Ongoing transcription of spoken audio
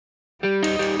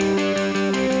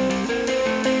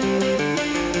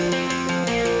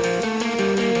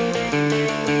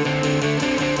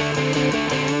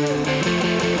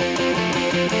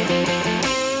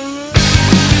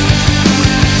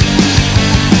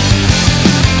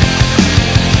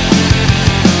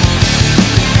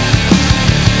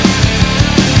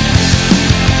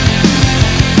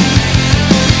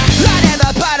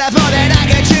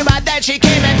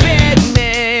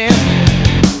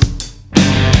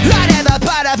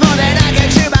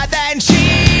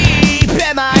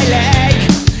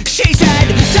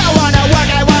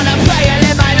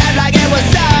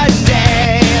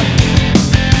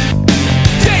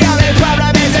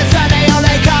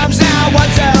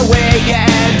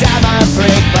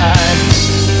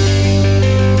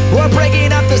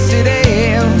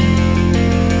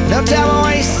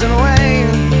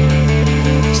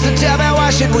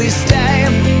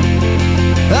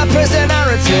a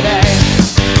prisoner of today.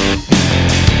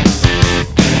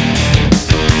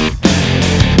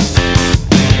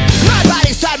 My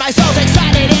body's tired, my soul's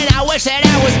excited, and I wish that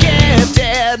I was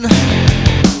gifted.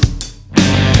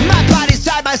 My body's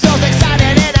tired, my soul's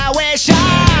excited, and I wish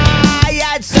I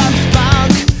had some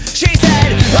spunk. She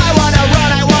said, I wanna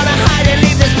run, I wanna hide and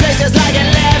leave this place just like it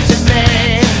left to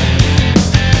me.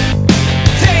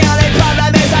 The only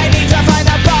problem is I need to find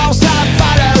the balls to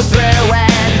follow through,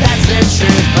 and that's the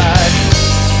truth. But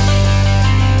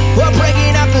we're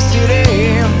breaking up the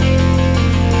city,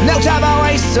 no time I'm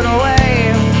wasting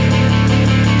away.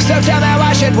 So tell me,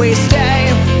 why should we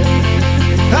stay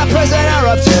a prisoner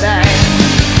of today?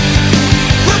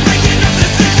 We're breaking up the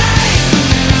city,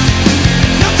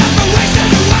 no time for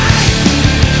wasting away.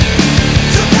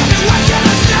 So tell me, why should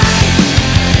I stay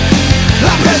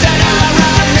a prisoner of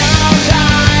no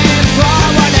time for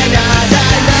one another,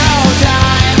 no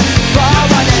time for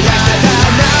one another,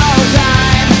 no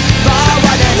time for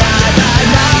one another,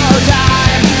 no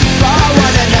time for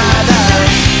one another.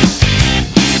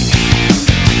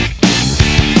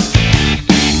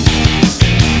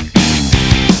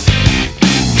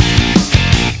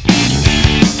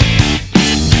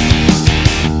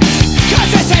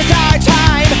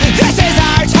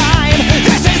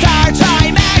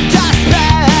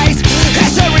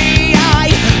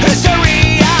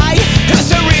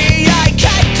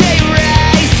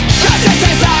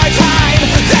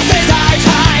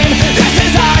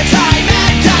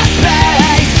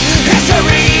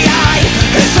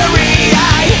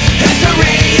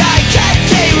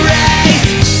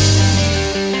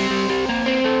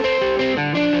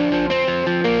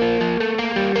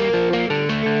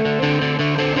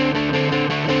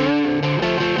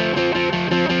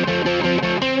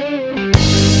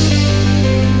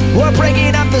 We're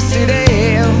breaking up the city,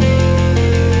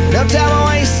 no time I'm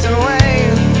wasting away.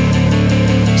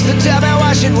 So tell me,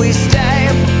 why should we stay